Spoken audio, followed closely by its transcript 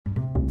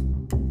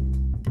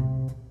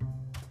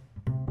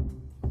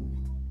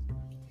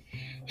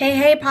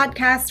Hey,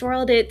 podcast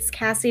world. It's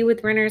Cassie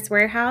with Renter's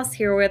Warehouse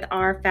here with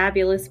our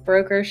fabulous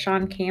broker,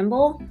 Sean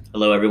Campbell.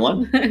 Hello,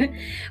 everyone.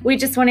 We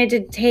just wanted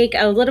to take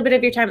a little bit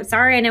of your time.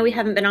 Sorry, I know we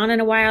haven't been on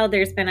in a while.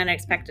 There's been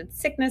unexpected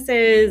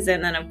sicknesses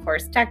and then, of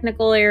course,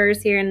 technical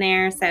errors here and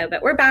there.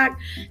 But we're back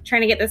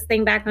trying to get this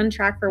thing back on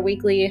track for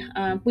weekly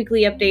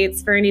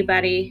updates for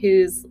anybody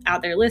who's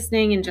out there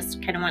listening and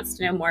just kind of wants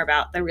to know more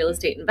about the real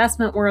estate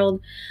investment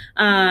world.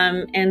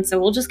 And so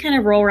we'll just kind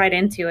of roll right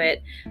into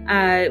it.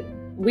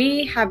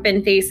 We have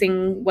been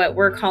facing what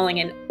we're calling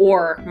an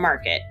or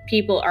market.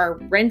 People are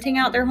renting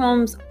out their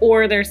homes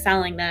or they're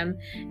selling them,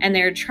 and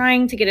they're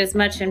trying to get as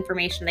much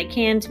information they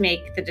can to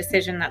make the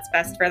decision that's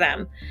best for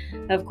them.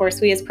 Of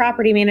course, we as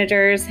property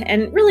managers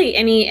and really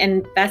any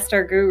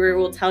investor guru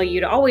will tell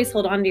you to always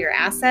hold on to your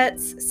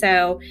assets.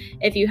 So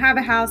if you have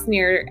a house and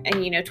you're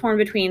torn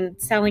between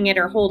selling it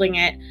or holding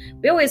it,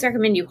 we always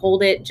recommend you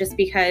hold it just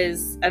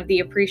because of the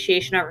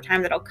appreciation over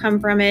time that'll come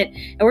from it.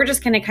 And we're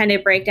just going to kind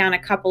of break down a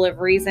couple of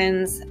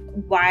reasons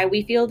why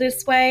we feel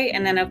this way.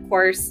 And then, of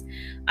course,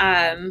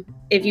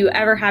 if you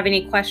ever have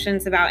any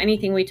questions about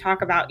anything we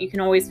talk about, you can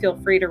always feel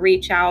free to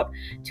reach out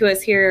to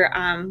us here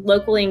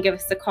locally and give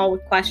us a call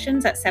with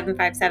questions at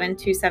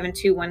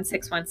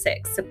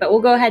 757-272-1616. But we'll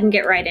go ahead and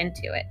get right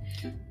into it.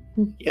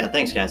 Yeah,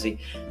 thanks, Cassie.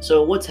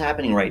 So what's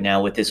happening right now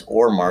with this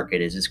OR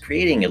market is it's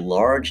creating a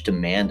large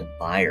demand of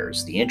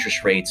buyers. The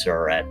interest rates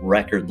are at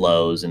record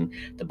lows and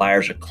the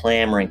buyers are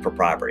clamoring for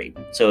property.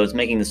 So it's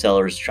making the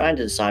sellers trying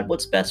to decide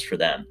what's best for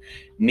them.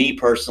 Me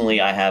personally,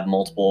 I have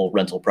multiple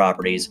rental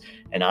properties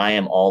and I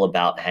am all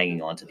about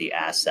hanging on to the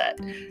asset.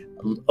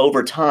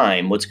 Over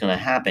time, what's going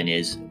to happen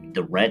is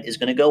the rent is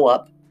going to go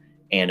up,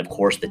 and of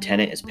course the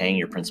tenant is paying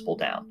your principal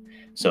down.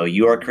 So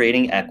you are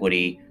creating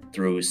equity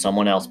through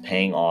someone else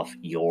paying off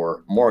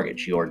your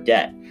mortgage, your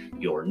debt,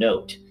 your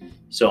note.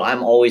 So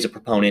I'm always a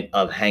proponent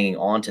of hanging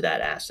on to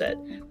that asset.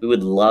 We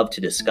would love to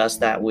discuss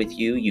that with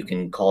you. You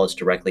can call us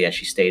directly, as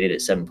she stated, at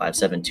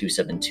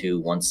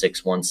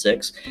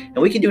 757-272-1616. And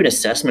we can do an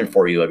assessment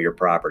for you of your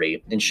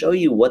property and show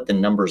you what the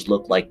numbers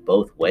look like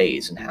both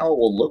ways and how it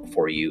will look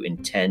for you in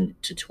 10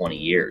 to 20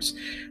 years.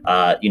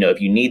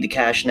 If you need the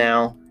cash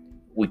now,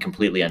 we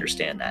completely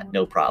understand that.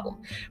 No problem.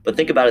 But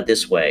think about it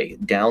this way.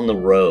 Down the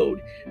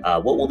road,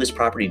 what will this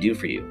property do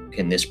for you?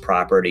 Can this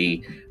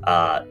property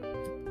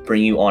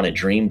bring you on a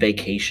dream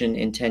vacation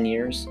in 10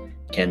 years?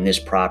 Can this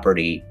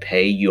property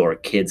pay your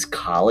kids'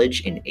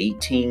 college in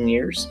 18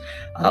 years?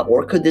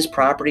 Or could this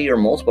property or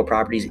multiple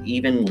properties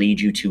even lead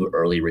you to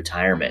early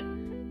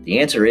retirement? The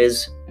answer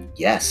is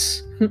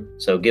yes.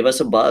 So give us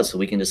a buzz so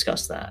we can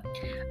discuss that.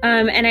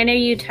 And I know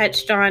you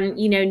touched on,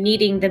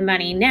 needing the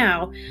money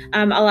now.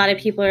 A lot of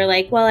people are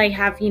like, well, I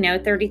have,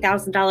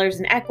 $30,000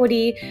 in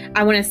equity.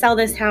 I want to sell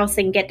this house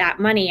and get that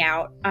money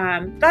out.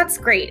 That's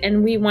great.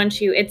 And we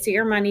want you, it's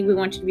your money. We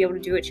want you to be able to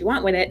do what you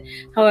want with it.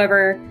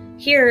 However,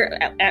 here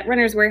at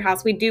Renter's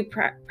Warehouse, we do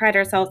pride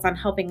ourselves on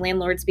helping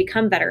landlords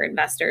become better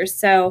investors.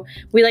 So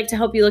we like to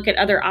help you look at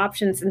other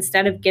options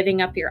instead of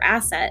giving up your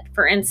asset.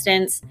 For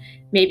instance,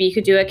 maybe you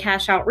could do a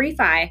cash out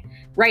refi.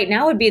 Right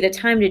now would be the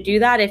time to do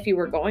that if you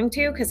were going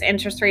to, because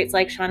interest rates,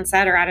 like Sean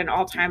said, are at an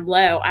all-time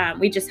low.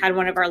 We just had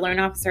one of our loan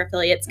officer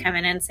affiliates come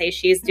in and say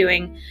she's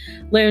doing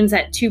loans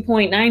at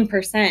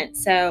 2.9%.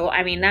 So,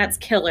 that's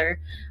killer.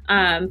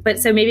 But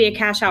so maybe a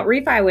cash out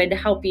refi would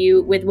help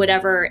you with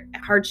whatever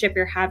hardship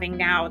you're having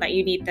now that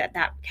you need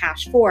that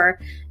cash for,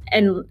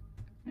 and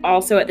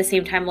also at the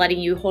same time letting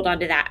you hold on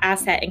to that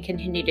asset and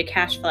continue to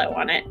cash flow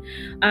on it.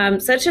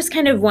 So it's just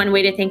kind of one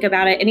way to think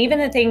about it. And even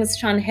the things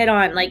Sean hit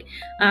on, like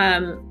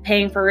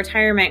paying for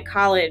retirement,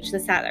 college,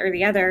 this, that, or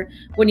the other,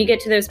 when you get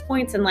to those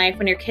points in life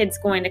when your kid's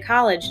going to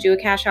college, do a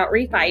cash out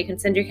refi. You can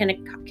send your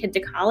kid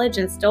to college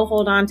and still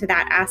hold on to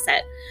that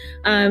asset.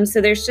 So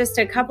there's just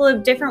a couple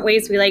of different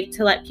ways we like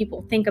to let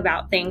people think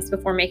about things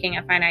before making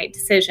a finite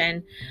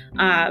decision.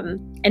 And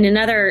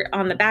another,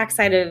 on the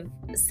backside of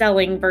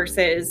selling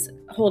versus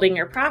holding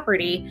your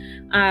property,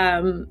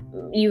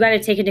 you got to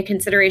take into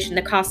consideration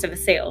the cost of a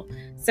sale.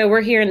 So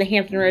we're here in the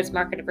Hampton Roads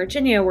market of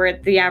Virginia, where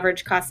the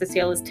average cost of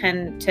sale is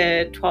 10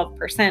 to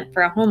 12%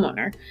 for a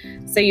homeowner.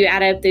 So you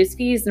add up those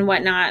fees and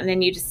whatnot, and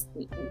then you just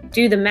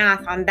do the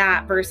math on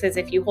that versus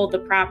if you hold the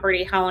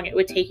property, how long it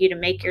would take you to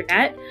make your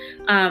net.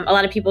 A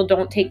lot of people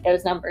don't take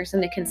those numbers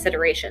into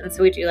consideration.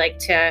 So we do like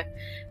to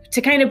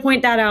kind of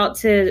point that out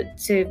to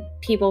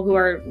people who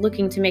are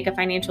looking to make a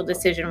financial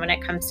decision when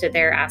it comes to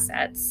their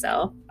assets.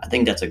 So I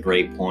think that's a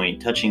great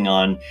point. Touching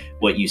on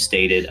what you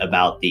stated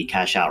about the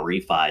cash out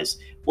refis,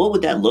 what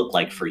would that look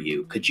like for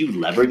you? Could you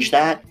leverage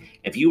that?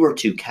 If you were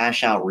to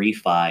cash out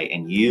refi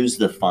and use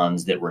the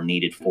funds that were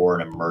needed for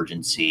an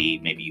emergency,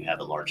 maybe you have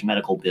a large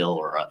medical bill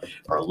or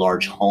a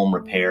large home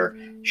repair,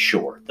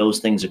 sure, those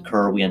things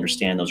occur. We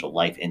understand those are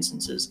life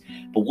instances.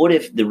 But what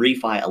if the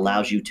refi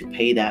allows you to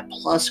pay that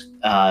plus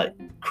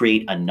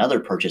create another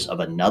purchase of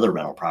another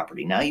rental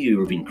property? Now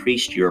you've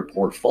increased your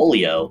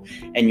portfolio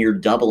and you're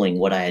doubling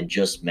what I had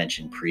just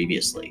mentioned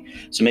previously.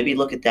 So maybe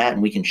look at that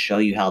and we can show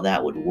you how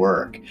that would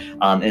work.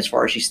 As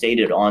far as you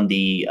stated on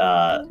the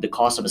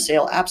cost of a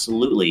sale, absolutely.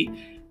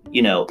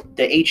 the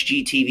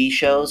HGTV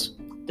shows,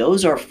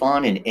 those are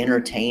fun and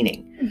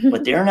entertaining,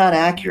 but they're not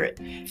accurate.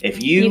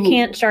 If you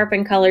can't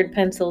sharpen colored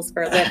pencils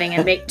for a living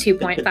and make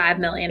 $2.5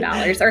 million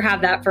or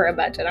have that for a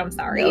budget. I'm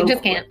sorry, you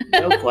just can't.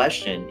 No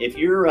question. If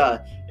you're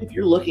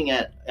looking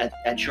at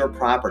your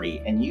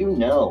property and you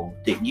know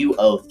that you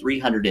owe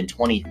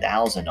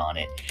 $320,000 on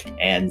it,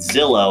 and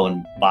Zillow,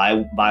 and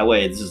by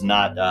way, this is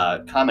not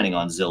commenting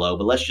on Zillow,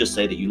 but let's just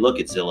say that you look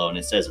at Zillow and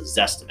it says a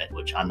Zestimate,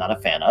 which I'm not a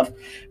fan of,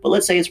 but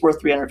let's say it's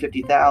worth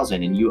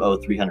 $350,000 and you owe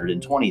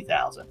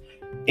 $320,000.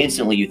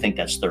 Instantly you think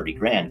that's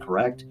 $30,000,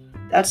 correct?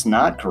 That's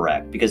not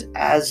correct, because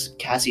as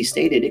Cassie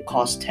stated, it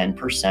costs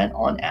 10%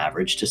 on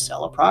average to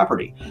sell a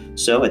property.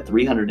 So at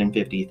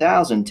 $350,000,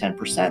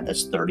 10%,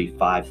 that's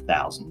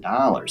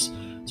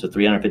 $35,000. So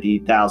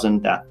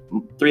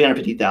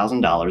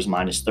 $350,000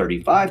 minus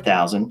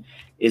 $35,000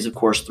 is, of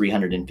course,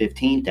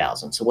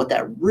 $315,000. So what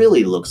that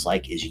really looks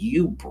like is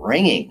you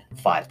bringing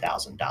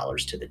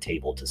 $5,000 to the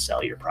table to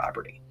sell your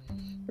property.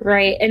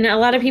 Right. And a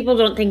lot of people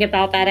don't think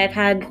about that. I've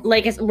had,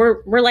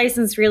 we're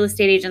licensed real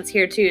estate agents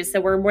here too.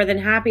 So we're more than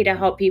happy to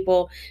help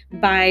people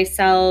buy,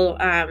 sell,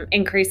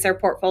 increase their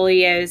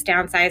portfolios,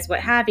 downsize,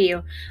 what have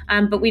you.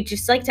 But we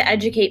just like to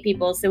educate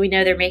people so we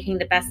know they're making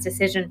the best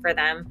decision for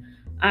them.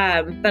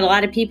 But a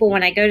lot of people,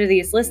 when I go to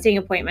these listing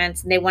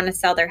appointments and they want to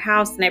sell their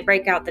house and I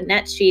break out the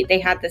net sheet, they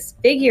have this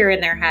figure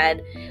in their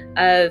head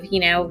of,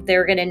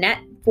 they're going to net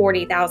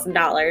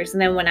 $40,000.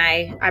 And then when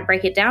I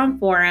break it down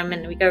for them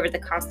and we go over the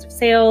cost of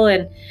sale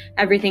and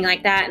everything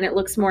like that, and it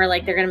looks more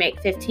like they're going to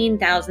make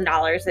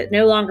 $15,000, it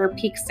no longer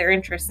piques their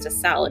interest to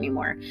sell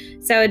anymore.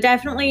 So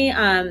definitely,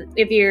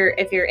 if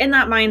you're in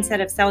that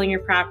mindset of selling your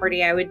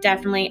property, I would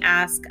definitely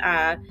ask,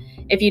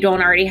 if you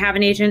don't already have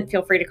an agent,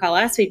 feel free to call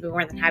us. We'd be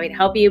more than happy to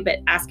help you, but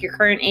ask your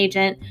current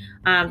agent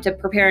to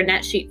prepare a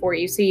net sheet for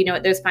you so you know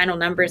what those final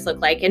numbers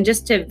look like, and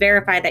just to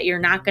verify that you're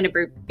not going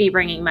to be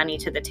bringing money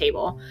to the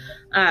table.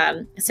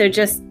 So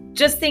just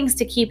things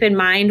to keep in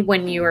mind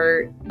when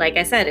you're, like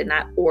I said, in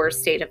that or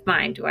state of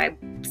mind. Do I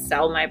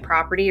sell my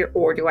property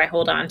or do I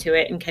hold on to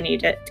it and continue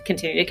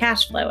to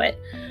cash flow it?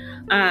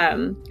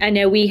 I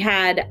know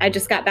I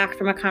just got back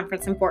from a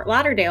conference in Fort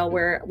Lauderdale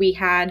where we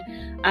had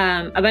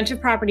a bunch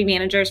of property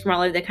managers from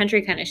all over the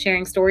country kind of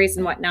sharing stories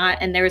and whatnot.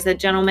 And there was a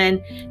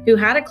gentleman who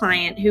had a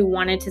client who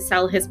wanted to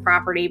sell his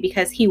property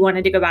because he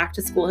wanted to go back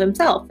to school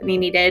himself and he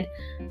needed,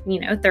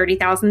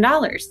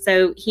 $30,000.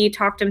 So he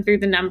talked him through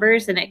the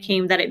numbers and it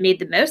came that it made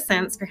the most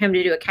sense for him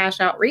to do a cash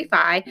out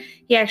refi.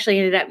 He actually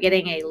ended up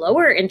getting a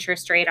lower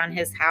interest rate on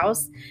his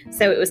house.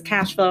 So it was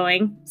cash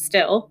flowing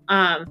still,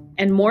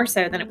 and more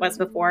so than it was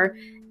before.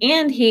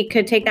 And he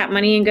could take that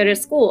money and go to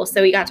school.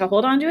 So he got to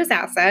hold on to his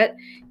asset.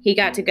 He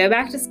got to go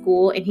back to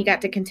school and he got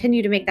to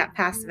continue to make that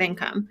passive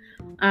income.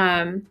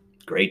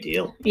 Great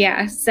deal.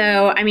 Yeah.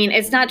 So,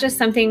 it's not just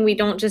something, we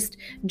don't just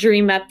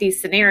dream up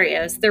these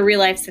scenarios. They're real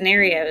life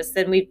scenarios.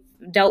 Then we've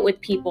dealt with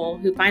people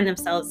who find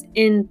themselves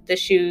in the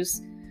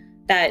shoes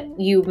that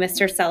you,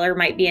 Mr. Seller,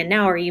 might be in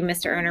now, or you,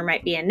 Mr. Owner,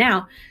 might be in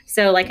now.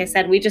 So like I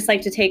said, we just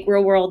like to take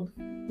real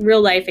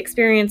life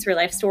experience, real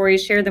life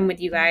stories, share them with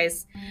you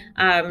guys,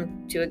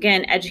 to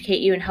again,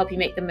 educate you and help you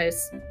make the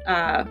most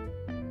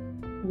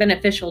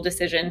beneficial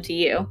decision to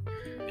you.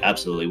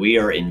 Absolutely. We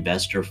are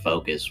investor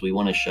focused. We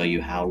want to show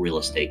you how real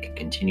estate can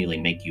continually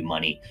make you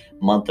money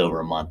month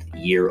over month,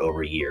 year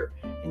over year,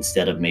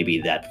 instead of maybe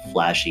that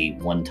flashy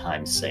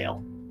one-time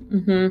sale.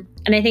 Mm-hmm.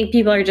 And I think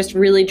people are just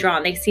really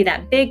drawn. They see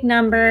that big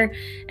number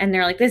and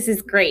they're like, this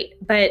is great.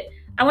 But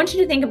I want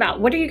you to think about,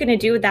 what are you going to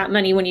do with that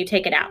money when you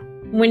take it out?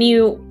 When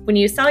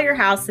you sell your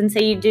house and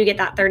say you do get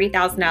that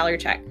 $30,000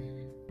 check,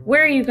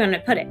 where are you going to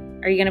put it?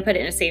 Are you going to put it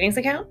in a savings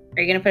account?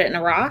 Are you going to put it in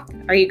a Roth?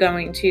 Are you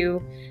going to,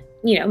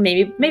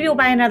 maybe we'll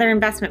buy another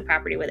investment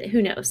property with it.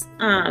 Who knows?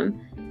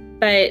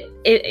 But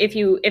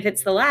if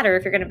it's the latter,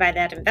 if you're going to buy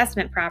that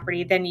investment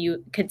property, then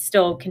you could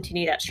still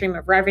continue that stream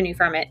of revenue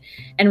from it.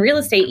 And real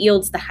estate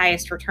yields the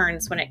highest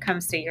returns when it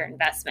comes to your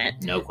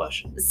investment. No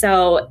question.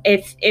 So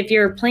if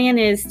your plan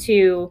is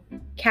to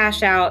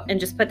cash out and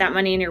just put that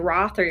money in your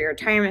Roth or your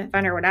retirement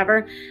fund or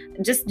whatever,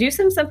 just do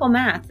some simple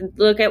math.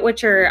 Look at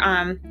what your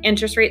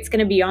interest rate's going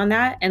to be on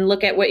that, and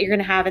look at what you're going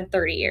to have in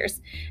 30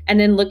 years. And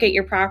then look at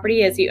your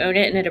property as you own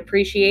it and it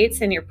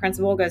appreciates and your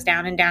principal goes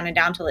down and down and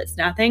down till it's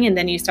nothing. And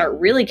then you start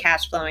really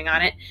cash flowing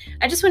on it.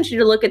 I just want you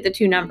to look at the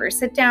two numbers,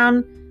 sit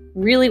down,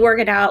 really work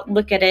it out,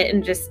 look at it,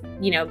 and just,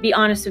 be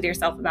honest with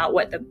yourself about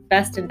what the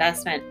best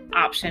investment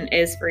option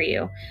is for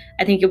you.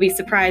 I think you'll be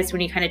surprised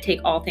when you kind of take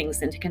all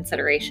things into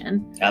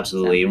consideration.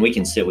 Absolutely. So. And we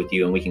can sit with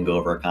you and we can go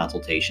over a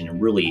consultation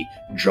and really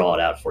draw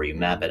it out for you,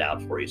 map it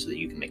out for you so that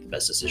you can make the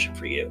best decision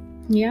for you.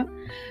 Yep.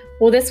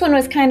 Well, this one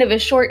was kind of a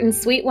short and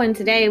sweet one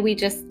today. We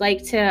just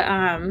like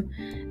to,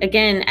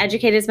 again,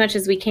 educate as much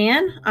as we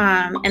can.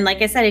 And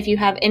like I said, if you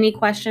have any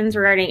questions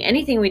regarding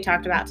anything we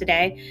talked about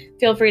today,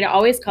 feel free to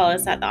always call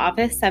us at the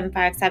office,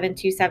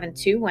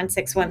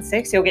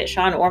 757-272-1616. You'll get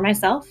Sean or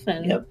myself.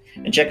 Yep.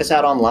 And check us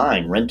out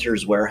online,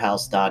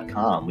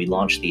 renterswarehouse.com. We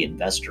launched the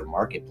investor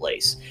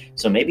marketplace.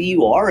 So maybe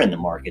you are in the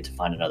market to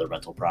find another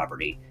rental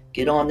property.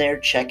 Get on there,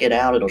 check it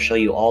out. It'll show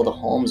you all the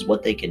homes,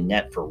 what they can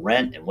net for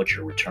rent, and what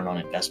your return on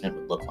investment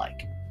would look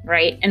like.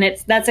 Right. And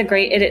it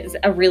is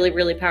a really,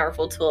 really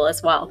powerful tool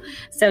as well.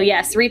 So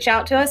yes, reach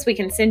out to us. We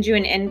can send you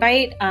an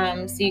invite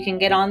so you can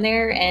get on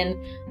there and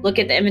look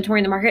at the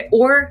inventory in the market.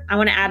 Or I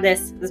want to add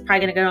this is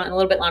probably going to go on a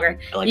little bit longer.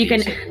 I like you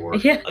can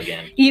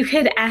again. You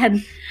could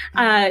add,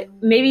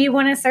 maybe you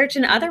want to search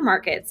in other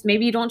markets.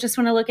 Maybe you don't just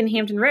want to look in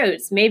Hampton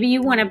Roads. Maybe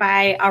you want to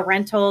buy a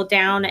rental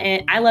down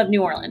in, I love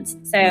New Orleans.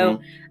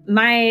 So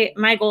my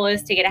goal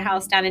is to get a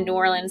house down in New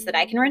Orleans that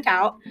I can rent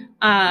out.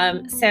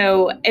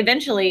 So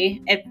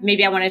eventually, if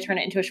maybe I want to turn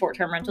it into a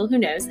short-term rental, who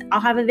knows? I'll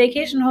have a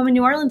vacation home in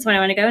New Orleans when I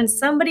want to go, and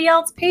somebody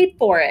else paid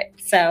for it.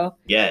 So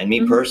yeah, and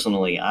me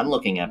personally, I'm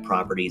looking at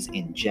properties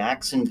in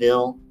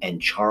Jacksonville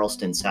and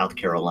Charleston, South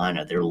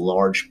Carolina. They're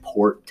large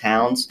port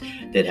towns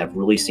that have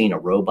really seen a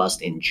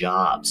robust in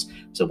jobs.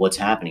 So what's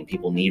happening?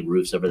 People need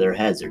roofs over their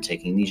heads. They're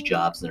taking these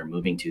jobs and they're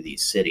moving to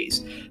these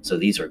cities. So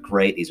these are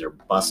great. These are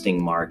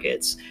busting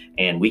markets.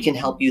 And we can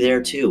help you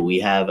there too. We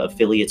have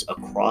affiliates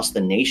across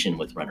the nation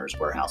with Renters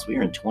Warehouse. We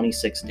are in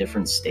 26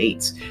 different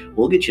states.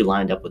 We'll get you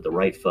lined up with the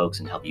right folks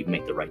and help you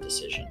make the right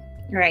decision.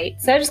 Right.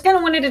 So I just kind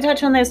of wanted to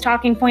touch on those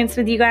talking points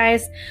with you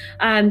guys.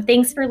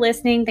 Thanks for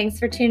listening. Thanks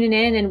for tuning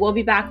in. And we'll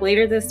be back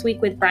later this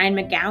week with Brian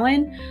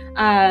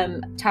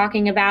McGowan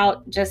talking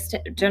about just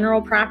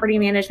general property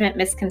management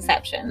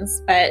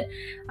misconceptions. But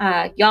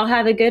y'all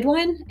have a good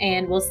one,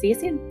 and we'll see you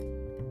soon.